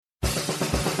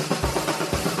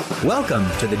Welcome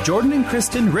to the Jordan and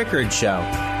Kristen Rickards Show.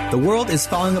 The world is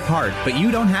falling apart, but you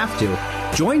don't have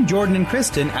to. Join Jordan and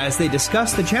Kristen as they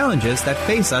discuss the challenges that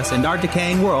face us in our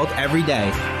decaying world every day.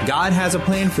 God has a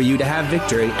plan for you to have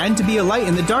victory and to be a light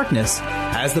in the darkness.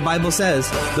 As the Bible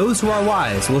says, those who are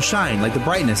wise will shine like the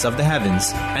brightness of the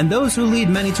heavens, and those who lead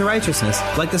many to righteousness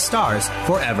like the stars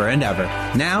forever and ever.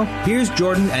 Now, here's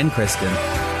Jordan and Kristen.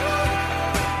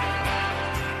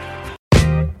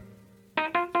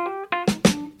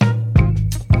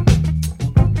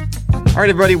 All right,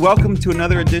 everybody, welcome to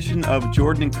another edition of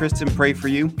Jordan and Kristen Pray For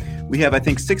You. We have, I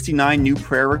think, 69 new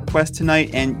prayer requests tonight,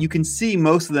 and you can see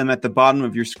most of them at the bottom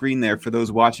of your screen there for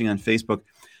those watching on Facebook.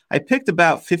 I picked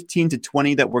about 15 to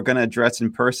 20 that we're going to address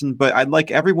in person, but I'd like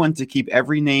everyone to keep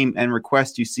every name and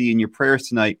request you see in your prayers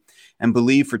tonight and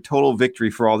believe for total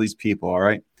victory for all these people, all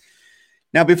right?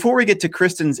 Now, before we get to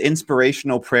Kristen's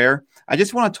inspirational prayer, I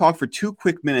just want to talk for 2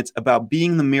 quick minutes about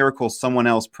being the miracle someone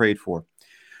else prayed for.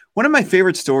 One of my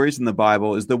favorite stories in the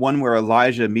Bible is the one where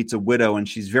Elijah meets a widow and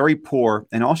she's very poor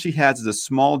and all she has is a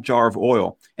small jar of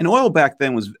oil. And oil back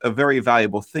then was a very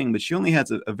valuable thing, but she only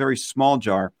has a very small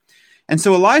jar. And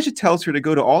so Elijah tells her to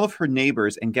go to all of her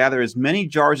neighbors and gather as many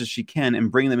jars as she can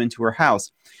and bring them into her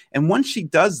house. And once she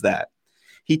does that,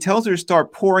 he tells her to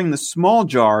start pouring the small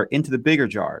jar into the bigger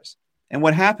jars. And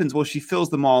what happens? Well, she fills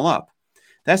them all up.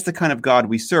 That's the kind of God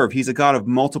we serve. He's a God of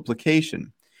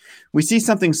multiplication. We see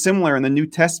something similar in the New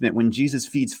Testament when Jesus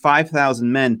feeds 5,000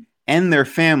 men and their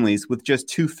families with just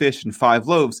 2 fish and 5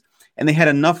 loaves, and they had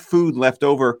enough food left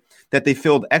over that they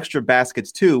filled extra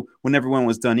baskets too when everyone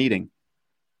was done eating.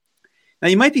 Now,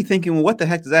 you might be thinking, well, what the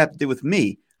heck does that have to do with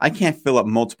me? I can't fill up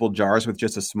multiple jars with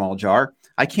just a small jar.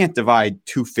 I can't divide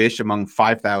 2 fish among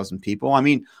 5,000 people. I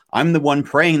mean, I'm the one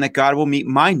praying that God will meet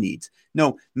my needs.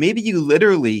 No, maybe you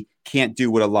literally can't do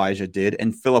what Elijah did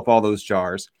and fill up all those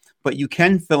jars, but you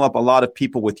can fill up a lot of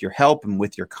people with your help and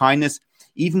with your kindness,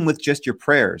 even with just your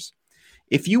prayers.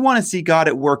 If you want to see God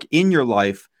at work in your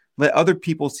life, let other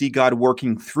people see God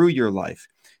working through your life.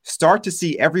 Start to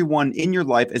see everyone in your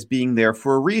life as being there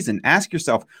for a reason. Ask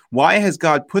yourself, why has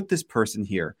God put this person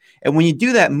here? And when you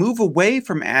do that, move away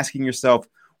from asking yourself,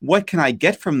 what can I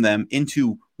get from them,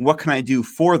 into what can I do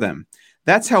for them?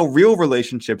 That's how real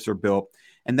relationships are built,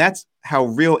 and that's how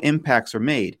real impacts are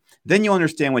made. Then you'll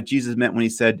understand what Jesus meant when he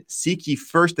said, seek ye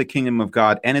first the kingdom of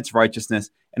God and its righteousness,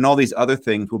 and all these other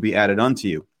things will be added unto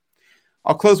you.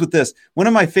 I'll close with this. One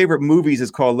of my favorite movies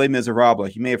is called Les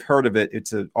Miserables. You may have heard of it.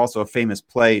 It's also a famous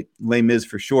play, Les Mis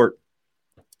for short.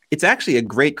 It's actually a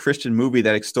great Christian movie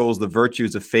that extols the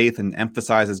virtues of faith and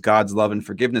emphasizes God's love and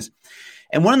forgiveness.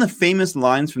 And one of the famous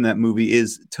lines from that movie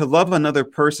is, to love another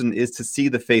person is to see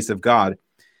the face of God.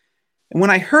 And when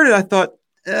I heard it, I thought,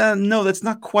 no, that's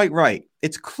not quite right.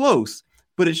 It's close,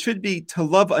 but it should be, to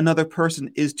love another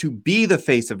person is to be the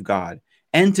face of God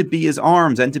and to be his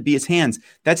arms and to be his hands.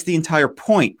 That's the entire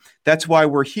point. That's why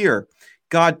we're here.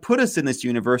 God put us in this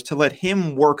universe to let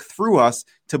him work through us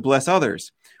to bless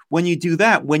others. When you do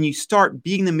that, when you start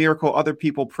being the miracle other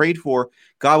people prayed for,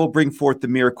 God will bring forth the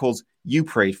miracles you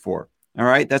prayed for. All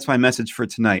right, that's my message for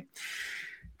tonight.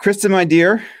 Kristen, my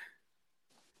dear,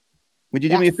 would you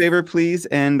do me a favor, please,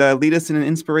 and lead us in an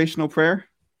inspirational prayer?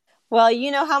 Well,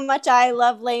 you know how much I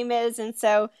love Les Mis, and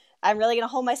so I'm really going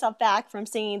to hold myself back from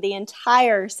singing the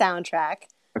entire soundtrack.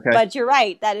 Okay. But you're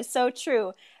right. That is so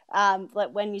true.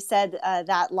 When you said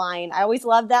that line, I always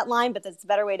love that line, but that's a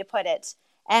better way to put it.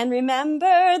 And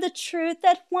remember the truth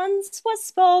that once was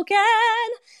spoken.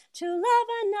 To love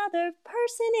another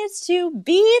person is to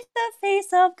be the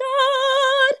face of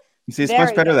God. You see, it's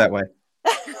much better that way.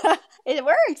 It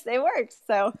works.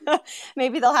 So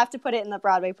maybe they'll have to put it in the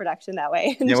Broadway production that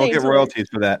way. Yeah, we'll get royalties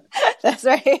for that. That's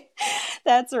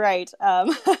right.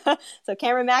 So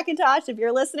Cameron McIntosh, if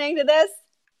you're listening to this,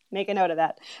 make a note of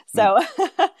that. So,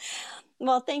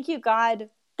 well, thank you, God.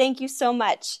 Thank you so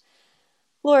much,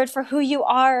 Lord, for who you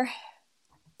are.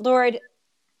 Lord,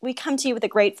 we come to you with a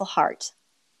grateful heart,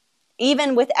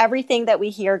 even with everything that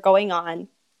we hear going on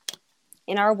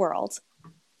in our world,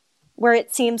 where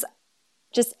it seems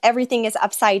just everything is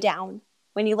upside down.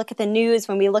 When you look at the news,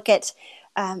 when we look at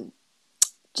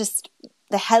just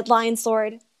the headlines,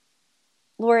 Lord,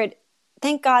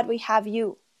 thank God we have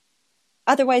you.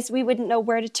 Otherwise, we wouldn't know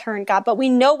where to turn, God, but we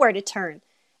know where to turn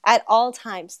at all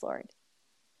times, Lord.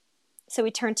 So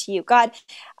we turn to you. God,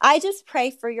 I just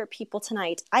pray for your people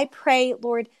tonight. I pray,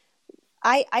 Lord,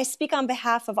 I speak on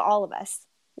behalf of all of us,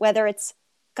 whether it's,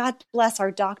 God bless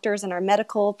our doctors and our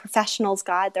medical professionals,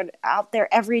 God, they're out there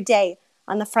every day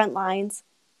on the front lines.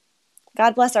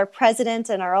 God bless our president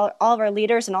and all of our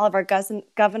leaders and all of our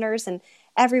governors and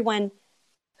everyone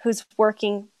who's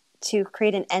working to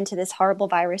create an end to this horrible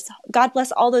virus. God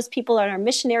bless all those people and our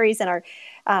missionaries and our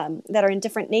that are in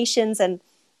different nations, and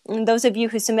those of you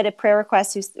who submitted prayer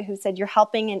requests who said you're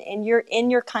helping in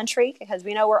your country, because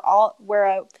we know where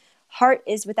a heart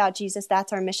is without Jesus,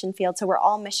 that's our mission field. So we're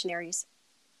all missionaries.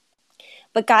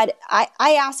 But God, I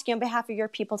ask you on behalf of your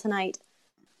people tonight,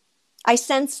 I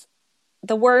sense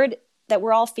the word that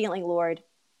we're all feeling, Lord,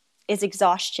 is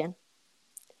exhaustion.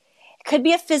 It could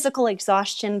be a physical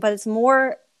exhaustion, but it's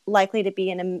more likely to be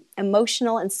an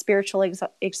emotional and spiritual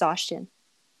exhaustion.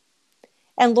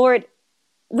 And Lord,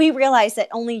 we realize that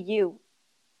only you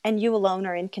and you alone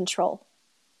are in control.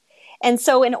 And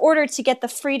so in order to get the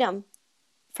freedom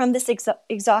from this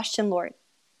exhaustion, Lord,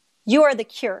 you are the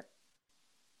cure.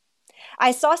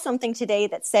 I saw something today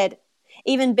that said,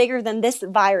 even bigger than this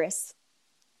virus,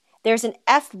 there's an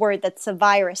F word that's a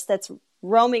virus that's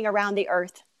roaming around the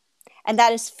earth, and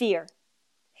that is fear.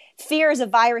 Fear is a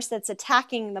virus that's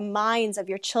attacking the minds of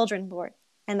your children, Lord,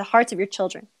 and the hearts of your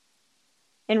children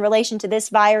in relation to this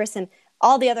virus and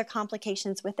all the other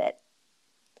complications with it.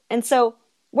 And so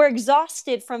we're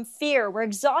exhausted from fear. We're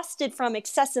exhausted from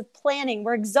excessive planning.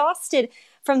 We're exhausted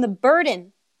from the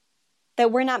burden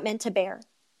that we're not meant to bear.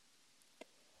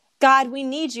 God, we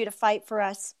need you to fight for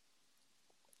us.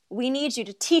 We need you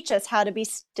to teach us how to be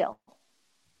still.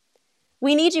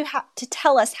 We need you to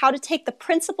tell us how to take the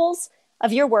principles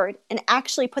of your word and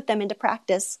actually put them into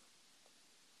practice.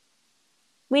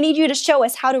 We need you to show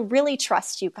us how to really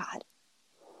trust you, God.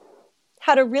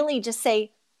 How to really just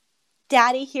say,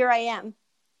 Daddy, here I am.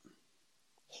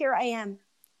 Here I am.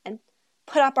 And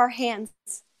put up our hands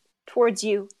towards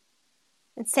you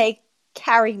and say,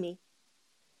 carry me.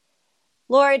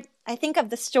 Lord, I think of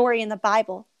the story in the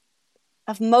Bible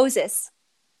of Moses,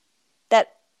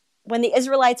 that when the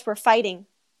Israelites were fighting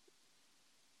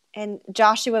and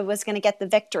Joshua was going to get the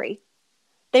victory,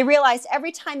 they realized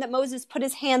every time that Moses put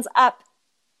his hands up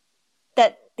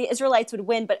that the Israelites would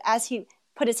win, but as he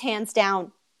put his hands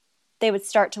down, they would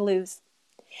start to lose.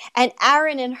 And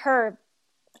Aaron and Hur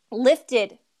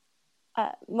lifted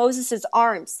Moses'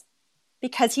 arms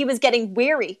because he was getting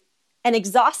weary and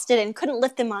exhausted and couldn't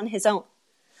lift them on his own.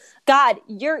 God,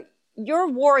 your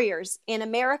warriors in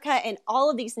America and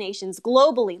all of these nations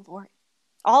globally, Lord,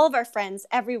 all of our friends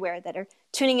everywhere that are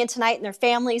tuning in tonight and their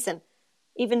families and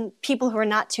even people who are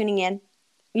not tuning in,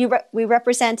 we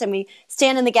represent and we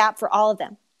stand in the gap for all of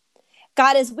them.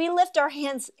 God, as we lift our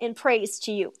hands in praise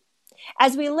to you,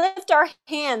 as we lift our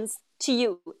hands to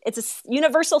you, it's a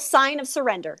universal sign of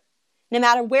surrender. No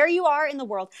matter where you are in the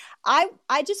world, I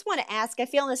just want to ask, I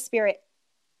feel in the spirit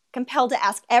compelled to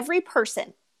ask every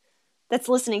person that's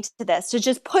listening to this to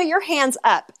just put your hands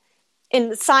up in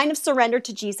the sign of surrender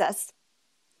to Jesus.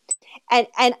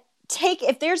 And take,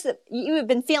 if you have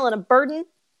been feeling a burden,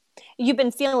 you've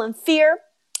been feeling fear,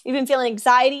 you've been feeling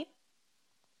anxiety,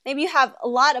 maybe you have a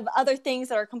lot of other things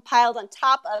that are compiled on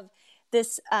top of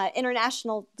this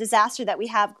international disaster that we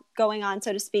have going on,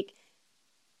 so to speak.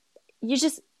 You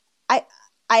just,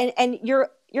 and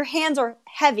your hands are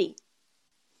heavy.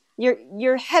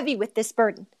 You're heavy with this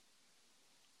burden.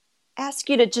 Ask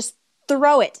you to just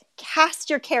throw it. Cast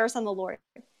your cares on the Lord.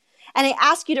 And I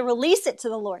ask you to release it to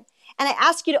the Lord. And I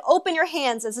ask you to open your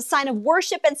hands as a sign of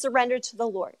worship and surrender to the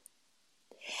Lord.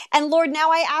 And Lord, now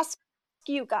I ask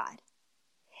you, God,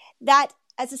 that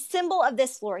as a symbol of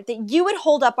this, Lord, that you would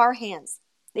hold up our hands,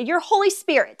 that your Holy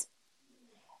Spirit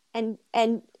and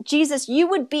Jesus, you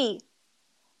would be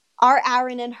our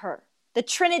Aaron and Hur. The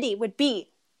Trinity would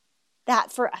be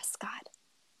that for us, God.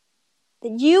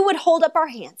 That you would hold up our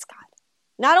hands, God,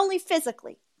 not only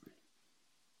physically,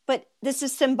 but this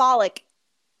is symbolic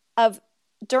of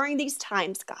during these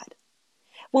times, God,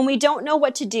 when we don't know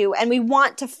what to do and we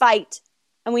want to fight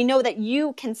and we know that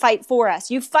you can fight for us.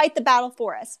 You fight the battle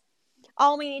for us.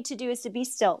 All we need to do is to be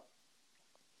still.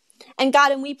 And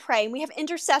God, and we pray, and we have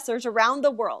intercessors around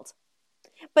the world,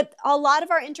 but a lot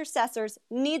of our intercessors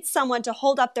need someone to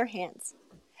hold up their hands.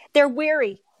 They're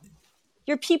weary.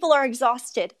 Your people are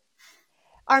exhausted.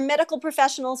 Our medical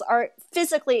professionals are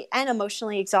physically and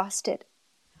emotionally exhausted.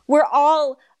 We're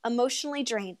all emotionally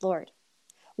drained, Lord.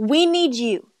 We need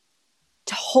you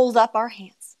to hold up our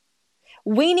hands.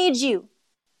 We need you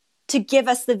to give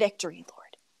us the victory,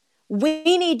 Lord.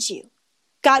 We need you.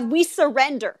 God, we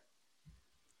surrender.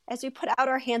 As we put out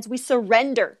our hands, we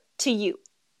surrender to you.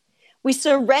 We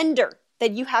surrender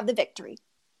that you have the victory.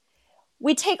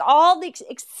 We take all the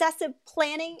excessive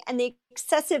planning and the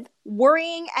excessive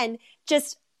worrying and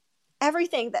just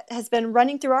everything that has been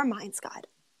running through our minds, God,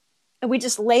 and we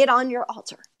just lay it on your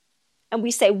altar. And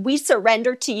we say, we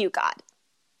surrender to you, God.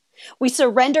 We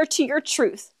surrender to your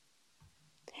truth.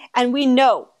 And we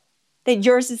know that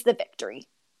yours is the victory.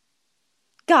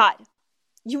 God,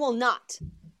 you will not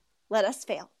let us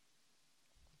fail.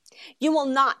 You will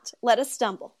not let us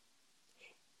stumble.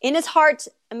 In his heart,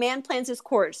 a man plans his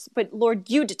course, but Lord,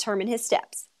 you determine his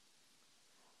steps.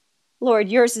 Lord,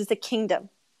 yours is the kingdom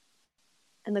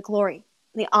and the glory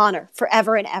and the honor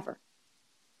forever and ever.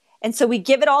 And so we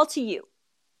give it all to you.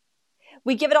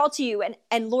 We give it all to you.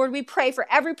 And Lord, we pray for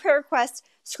every prayer request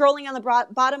scrolling on the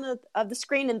bottom of the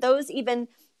screen, and those even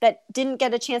that didn't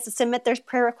get a chance to submit their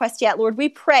prayer request yet. Lord, we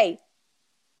pray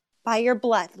by your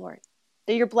blood, Lord,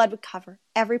 that your blood would cover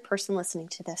every person listening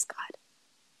to this, God.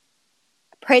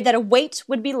 I pray that a weight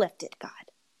would be lifted, God,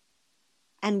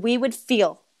 and we would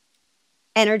feel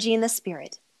energy in the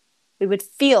spirit. We would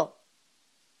feel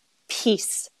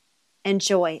peace and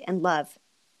joy and love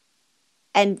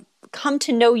and come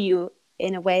to know you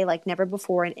in a way like never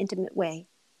before, an intimate way.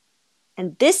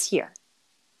 And this year,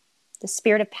 the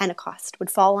spirit of Pentecost would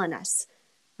fall on us,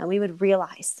 and we would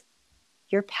realize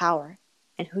your power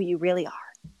and who you really are.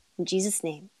 In Jesus'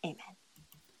 name, amen.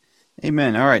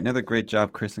 Amen. All right. Another great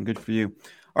job, Kristen. Good for you.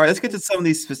 All right. Let's get to some of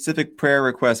these specific prayer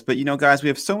requests. But, guys, we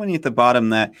have so many at the bottom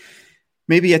that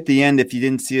maybe at the end, if you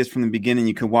didn't see us from the beginning,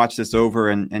 you can watch this over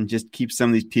and just keep some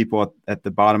of these people at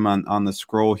the bottom on the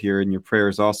scroll here in your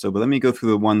prayers also. But let me go through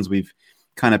the ones we've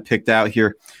kind of picked out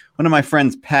here. One of my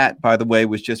friends, Pat, by the way,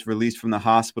 was just released from the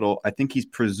hospital. I think he's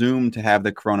presumed to have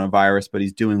the coronavirus, but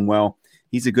he's doing well.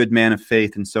 He's a good man of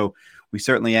faith. And so we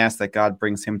certainly ask that God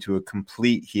brings him to a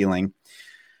complete healing.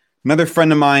 Another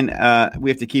friend of mine,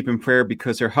 we have to keep in prayer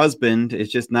because her husband is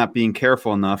just not being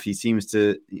careful enough.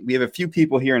 We have a few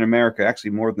people here in America,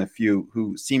 actually more than a few,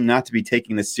 who seem not to be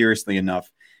taking this seriously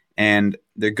enough. And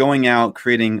they're going out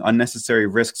creating unnecessary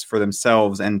risks for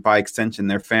themselves and by extension,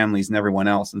 their families and everyone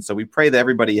else. And so we pray that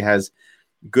everybody has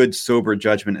good, sober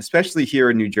judgment, especially here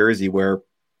in New Jersey, where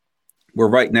we're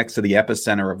right next to the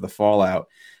epicenter of the fallout.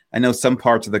 I know some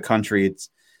parts of the country, it's,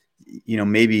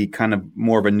 maybe kind of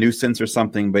more of a nuisance or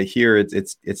something, but here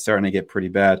it's starting to get pretty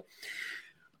bad.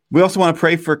 We also want to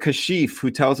pray for Kashif,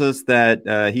 who tells us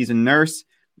that he's a nurse.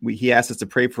 He asked us to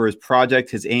pray for his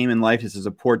project. His aim in life is to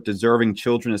support deserving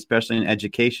children, especially in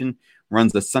education.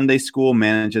 Runs the Sunday school,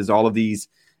 manages all of these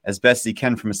as best he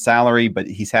can from his salary, but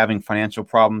he's having financial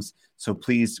problems. So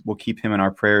please, we'll keep him in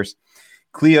our prayers.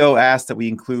 Cleo asked that we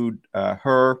include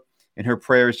her in her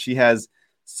prayers. She has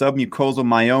submucosal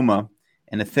myoma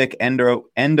and a thick endometrial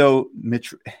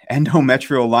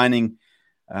lining.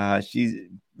 The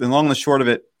long and the short of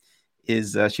it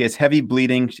is she has heavy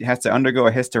bleeding. She has to undergo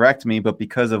a hysterectomy, but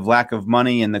because of lack of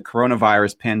money and the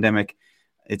coronavirus pandemic,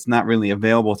 it's not really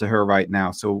available to her right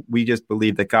now. So we just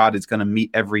believe that God is going to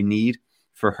meet every need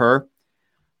for her.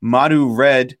 Madhu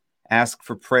Red asked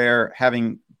for prayer,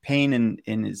 having pain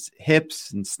in his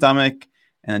hips and stomach,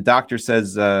 and the doctor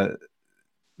says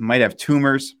might have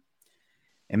tumors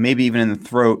and maybe even in the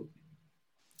throat.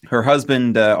 Her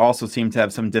husband also seemed to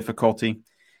have some difficulty,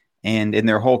 and in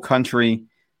their whole country,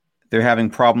 they're having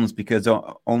problems because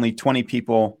only 20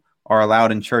 people are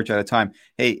allowed in church at a time.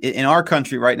 Hey, in our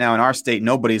country right now, in our state,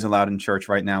 nobody's allowed in church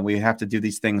right now. We have to do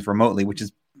these things remotely, which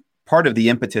is part of the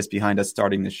impetus behind us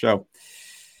starting this show.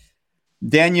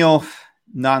 Daniel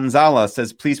Nanzala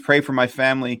says, please pray for my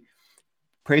family.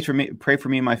 Pray for me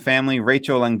and my family.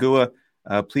 Rachel Langua,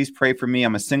 please pray for me.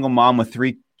 I'm a single mom with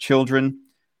 3 children.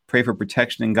 Pray for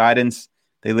protection and guidance.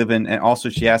 They live in, and also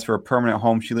she asked for a permanent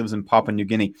home. She lives in Papua New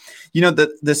Guinea.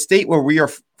 The state where we are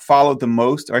followed the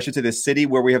most, or I should say the city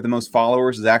where we have the most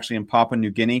followers, is actually in Papua New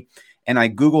Guinea. And I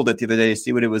Googled it the other day to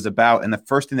see what it was about. And the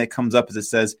first thing that comes up is it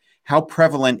says, how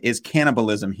prevalent is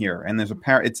cannibalism here? And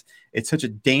it's such a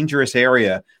dangerous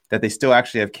area that they still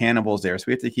actually have cannibals there. So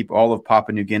we have to keep all of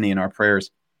Papua New Guinea in our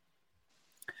prayers.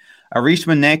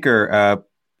 Arishma Naker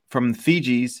from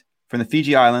the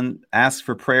Fiji Island asks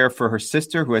for prayer for her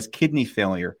sister who has kidney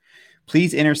failure.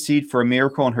 Please intercede for a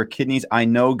miracle in her kidneys. I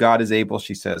know God is able,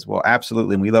 she says. Well,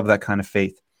 absolutely. And we love that kind of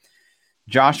faith.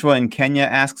 Joshua in Kenya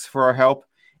asks for our help.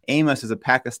 Amos is a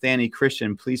Pakistani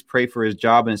Christian. Please pray for his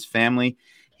job and his family.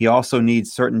 He also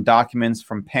needs certain documents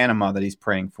from Panama that he's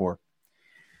praying for.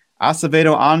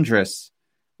 Acevedo Andres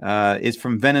is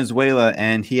from Venezuela,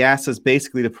 and he asks us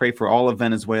basically to pray for all of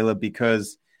Venezuela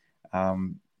because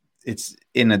it's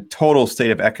in a total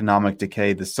state of economic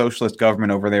decay. The socialist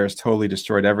government over there has totally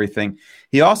destroyed everything.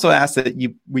 He also asked that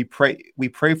we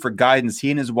pray for guidance.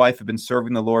 He and his wife have been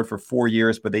serving the Lord for 4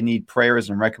 years, but they need prayers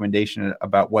and recommendation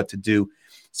about what to do.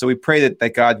 So we pray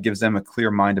that God gives them a clear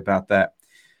mind about that.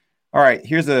 All right,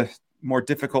 here's a more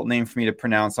difficult name for me to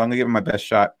pronounce. So I'm going to give it my best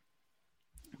shot.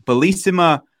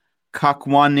 Bellissima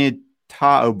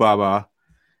Kakwanitaobaba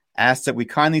asked that we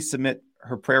kindly submit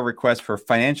her prayer request for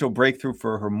financial breakthrough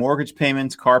for her mortgage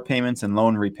payments, car payments, and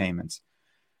loan repayments.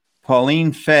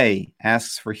 Pauline Fay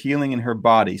asks for healing in her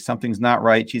body. Something's not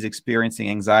right. She's experiencing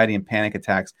anxiety and panic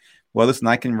attacks. Well, listen,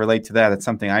 I can relate to that. That's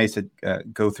something I used to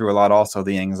go through a lot also,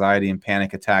 the anxiety and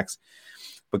panic attacks.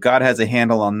 But God has a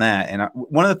handle on that. And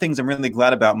one of the things I'm really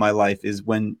glad about in my life is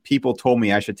when people told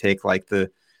me I should take like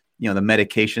the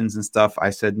medications and stuff,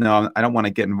 I said, no, I don't want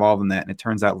to get involved in that. And it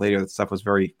turns out later that stuff was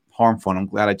very harmful. And I'm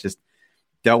glad I just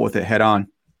dealt with it head on.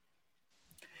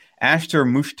 Ashtar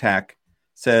Mushtaq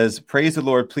says, praise the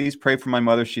Lord. Please pray for my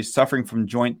mother. She's suffering from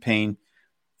joint pain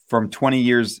from 20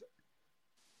 years.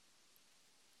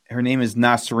 Her name is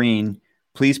Nasreen.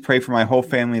 Please pray for my whole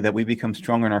family that we become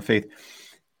stronger in our faith.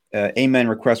 Amen.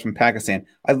 Request from Pakistan.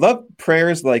 I love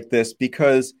prayers like this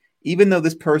because even though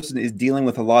this person is dealing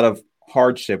with a lot of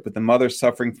hardship, with the mother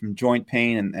suffering from joint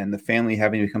pain and the family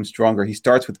having to become stronger, he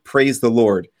starts with praise the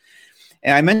Lord.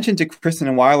 And I mentioned to Kristen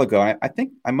a while ago, I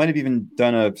think I might have even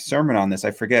done a sermon on this.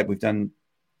 I forget. We've done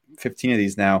 15 of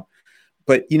these now.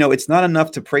 But, it's not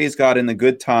enough to praise God in the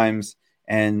good times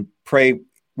and pray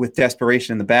with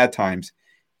desperation in the bad times.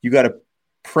 You got to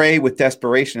pray with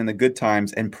desperation in the good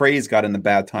times and praise God in the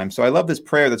bad times. So I love this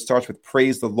prayer that starts with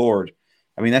praise the Lord.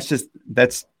 I mean,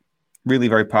 that's really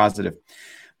very positive.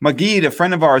 Magid, a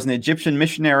friend of ours, an Egyptian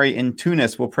missionary in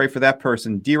Tunis, will pray for that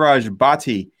person. Diraj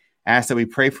Bhatti asks that we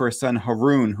pray for his son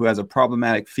Harun, who has a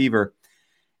problematic fever.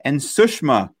 And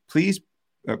Sushma, please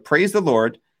praise the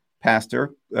Lord,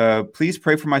 Pastor. Please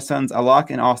pray for my sons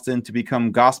Alak and Austin to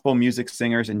become gospel music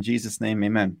singers. In Jesus' name,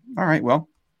 amen. All right, well,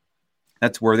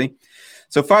 that's worthy.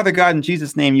 So, Father God, in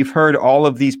Jesus' name, you've heard all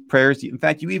of these prayers. In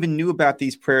fact, you even knew about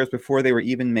these prayers before they were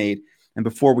even made and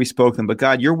before we spoke them. But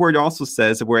God, your word also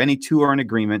says that where any two are in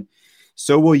agreement,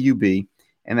 so will you be.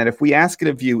 And that if we ask it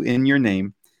of you in your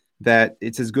name, that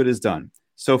it's as good as done.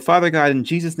 So, Father God, in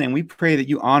Jesus' name, we pray that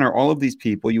you honor all of these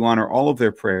people. You honor all of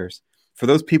their prayers. For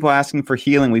those people asking for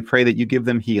healing, we pray that you give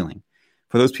them healing.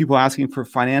 For those people asking for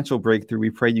financial breakthrough, we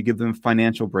pray you give them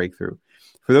financial breakthrough.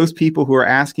 For those people who are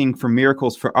asking for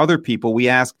miracles for other people, we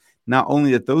ask not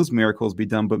only that those miracles be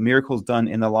done, but miracles done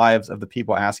in the lives of the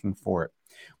people asking for it.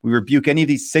 We rebuke any of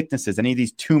these sicknesses, any of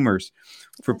these tumors.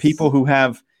 For people who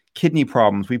have kidney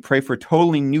problems, we pray for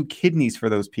totally new kidneys for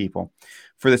those people.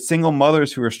 For the single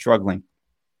mothers who are struggling,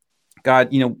 God,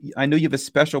 I know you have a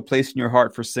special place in your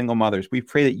heart for single mothers. We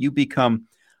pray that you become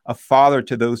a father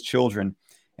to those children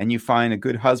and you find a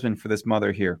good husband for this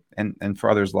mother here and for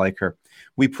others like her.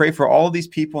 We pray for all of these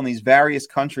people in these various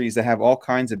countries that have all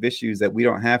kinds of issues that we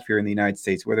don't have here in the United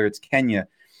States, whether it's Kenya,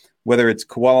 whether it's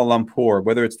Kuala Lumpur,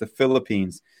 whether it's the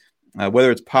Philippines, whether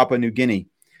it's Papua New Guinea,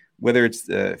 whether it's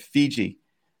Fiji.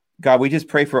 God, we just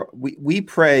pray we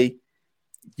pray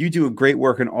you do a great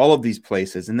work in all of these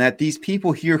places, and that these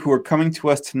people here who are coming to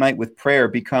us tonight with prayer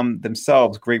become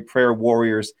themselves great prayer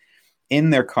warriors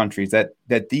in their countries,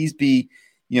 that these be,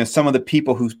 some of the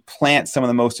people who plant some of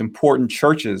the most important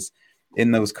churches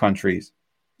in those countries,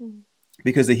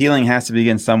 because the healing has to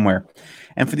begin somewhere.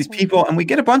 And for these people, and we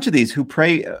get a bunch of these who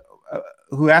pray,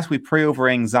 who ask we pray over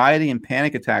anxiety and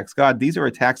panic attacks. God, these are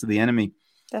attacks of the enemy.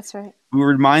 That's right. We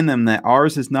remind them that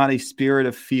ours is not a spirit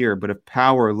of fear, but of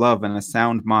power, love, and a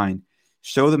sound mind.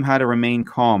 Show them how to remain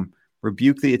calm.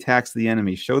 Rebuke the attacks of the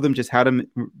enemy. Show them just how to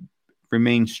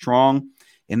remain strong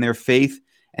in their faith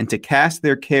and to cast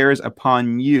their cares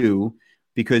upon you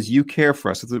because you care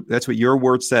for us. That's what your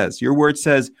word says. Your word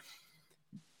says,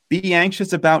 be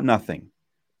anxious about nothing,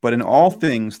 but in all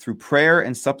things through prayer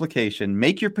and supplication,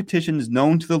 make your petitions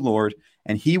known to the Lord,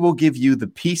 and he will give you the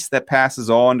peace that passes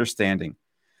all understanding.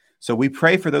 So we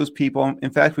pray for those people.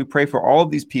 In fact, we pray for all of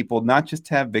these people, not just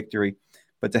to have victory,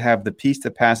 but to have the peace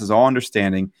that passes all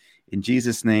understanding. In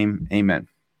Jesus' name, amen.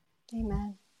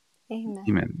 Amen. Amen.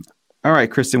 Amen. All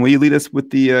right, Kristen, will you lead us with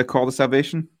the call to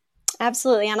salvation?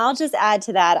 Absolutely. And I'll just add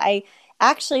to that. I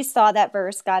actually saw that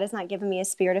verse, God has not given me a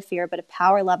spirit of fear, but a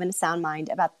power, love, and a sound mind,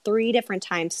 about 3 different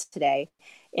times today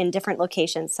in different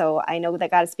locations. So I know that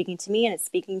God is speaking to me and it's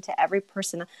speaking to every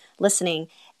person listening.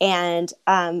 And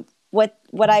what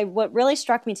really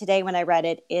struck me today when I read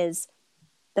it is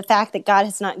the fact that God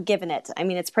has not given it. I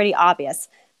mean, it's pretty obvious,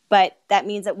 but that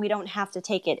means that we don't have to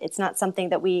take it. It's not something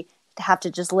that we have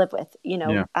to just live with,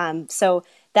 Yeah. So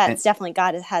that's definitely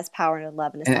God has power and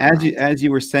love. And as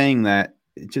you were saying that,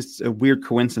 just a weird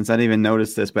coincidence. I didn't even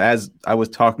notice this, but as I was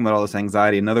talking about all this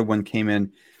anxiety, another one came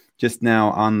in just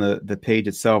now on the page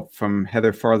itself from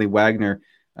Heather Farley Wagner.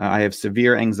 I have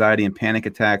severe anxiety and panic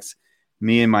attacks.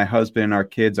 Me and my husband and our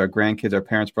kids, our grandkids, our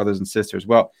parents, brothers and sisters.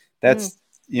 Well, that's,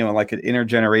 like an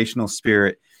intergenerational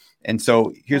spirit. And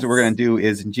so here's what we're going to do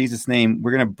is, in Jesus' name,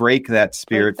 we're going to break that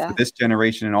spirit for this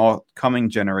generation and all coming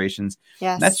generations.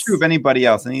 Yes. And that's true of anybody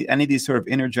else, any of these sort of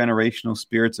intergenerational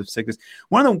spirits of sickness.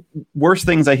 One of the worst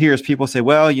things I hear is people say,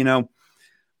 well,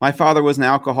 my father was an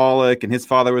alcoholic and his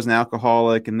father was an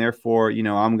alcoholic, and therefore,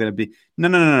 I'm going to be.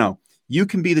 No. You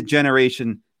can be the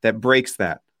generation that breaks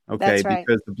that, okay? That's right.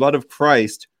 Because the blood of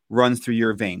Christ runs through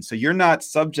your veins. So you're not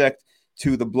subject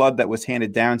to the blood that was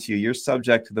handed down to you. You're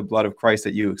subject to the blood of Christ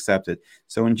that you accepted.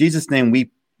 So in Jesus' name,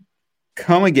 we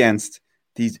come against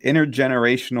these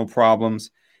intergenerational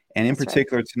problems. And in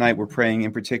particular, tonight, we're praying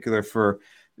in particular for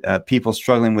people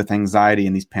struggling with anxiety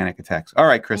and these panic attacks. All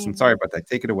right, Kristen, sorry about that.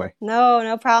 Take it away.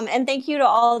 No problem. And thank you to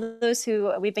all those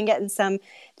who we've been getting some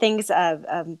things,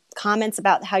 comments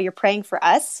about how you're praying for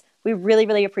us. We really,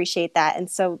 really appreciate that.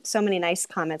 And so many nice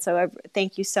comments. So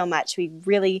thank you so much. We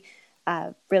really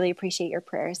appreciate your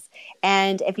prayers.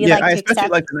 And if you'd like to I especially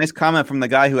like the nice comment from the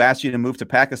guy who asked you to move to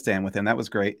Pakistan with him. That was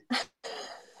great.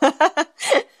 not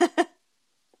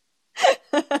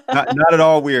at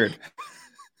all weird.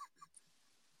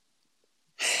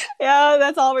 Yeah,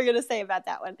 that's all we're going to say about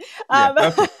that one.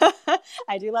 Okay.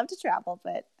 I do love to travel,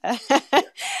 but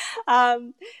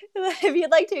if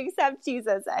you'd like to accept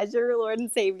Jesus as your Lord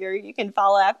and Savior, you can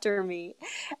follow after me.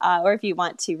 Or if you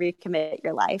want to recommit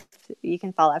your life, you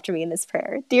can follow after me in this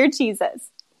prayer. Dear Jesus,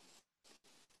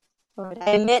 Lord, I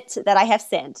admit that I have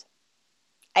sinned.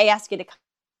 I ask you to come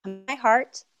into my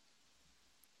heart.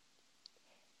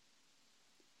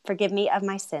 Forgive me of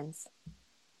my sins.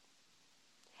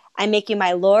 I make you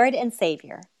my Lord and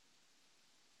Savior.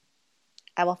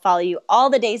 I will follow you all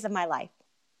the days of my life.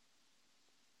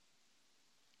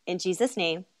 In Jesus'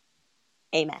 name,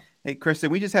 amen. Hey, Kristen,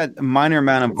 we just had a minor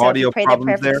amount of audio problems there. If you prayed that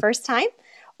prayer for the first time,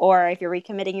 or if you're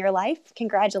recommitting your life,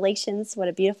 congratulations. What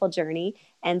a beautiful journey.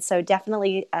 And so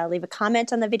definitely leave a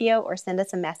comment on the video or send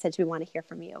us a message. We want to hear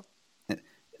from you.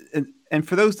 And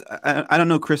for those, I don't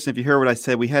know, Kristen, if you heard what I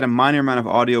said, we had a minor amount of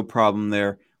audio problem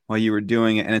there while you were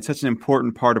doing it. And it's such an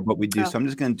important part of what we do. So I'm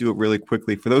just going to do it really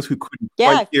quickly. For those who couldn't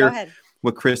quite hear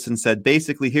what Kristen said,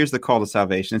 basically, here's the call to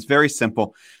salvation. It's very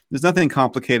simple. There's nothing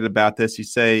complicated about this. You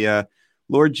say,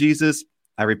 Lord Jesus,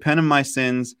 I repent of my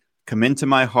sins. Come into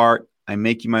my heart. I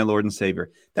make you my Lord and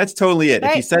Savior. That's totally it.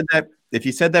 Right. If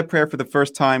you said that prayer for the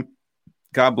first time,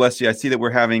 God bless you. I see that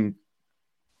we're having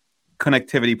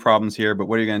connectivity problems here, but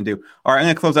what are you going to do? All right, I'm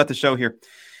going to close out the show here.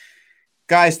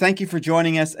 Guys, thank you for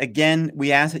joining us. Again,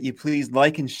 we ask that you please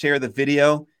like and share the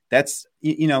video. That's,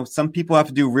 some people have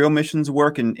to do real missions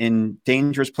work in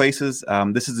dangerous places.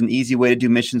 This is an easy way to do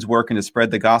missions work and to spread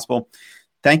the gospel.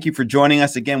 Thank you for joining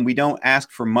us. Again, we don't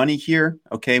ask for money here.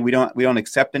 Okay. We don't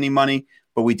accept any money,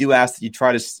 but we do ask that you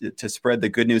try to spread the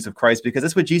good news of Christ, because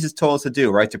that's what Jesus told us to do,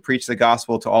 right? To preach the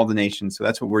gospel to all the nations. So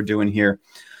that's what we're doing here.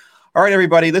 All right,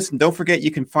 everybody, listen, don't forget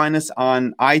you can find us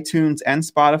on iTunes and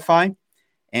Spotify.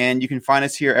 And you can find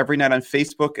us here every night on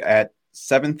Facebook at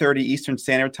 7:30 Eastern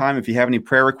Standard Time. If you have any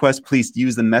prayer requests, please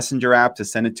use the Messenger app to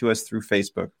send it to us through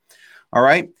Facebook. All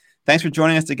right. Thanks for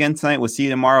joining us again tonight. We'll see you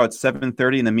tomorrow at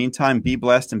 7:30. In the meantime, be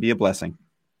blessed and be a blessing.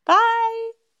 Bye.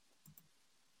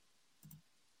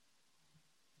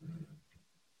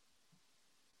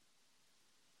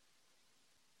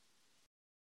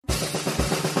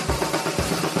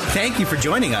 Thank you for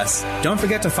joining us. Don't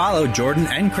forget to follow Jordan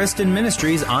and Kristen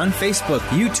Ministries on Facebook,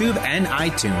 YouTube, and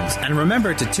iTunes. And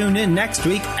remember to tune in next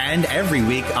week and every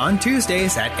week on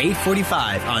Tuesdays at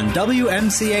 8:45 on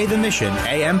WMCA The Mission,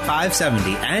 AM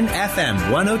 570 and FM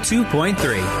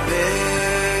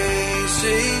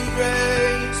 102.3.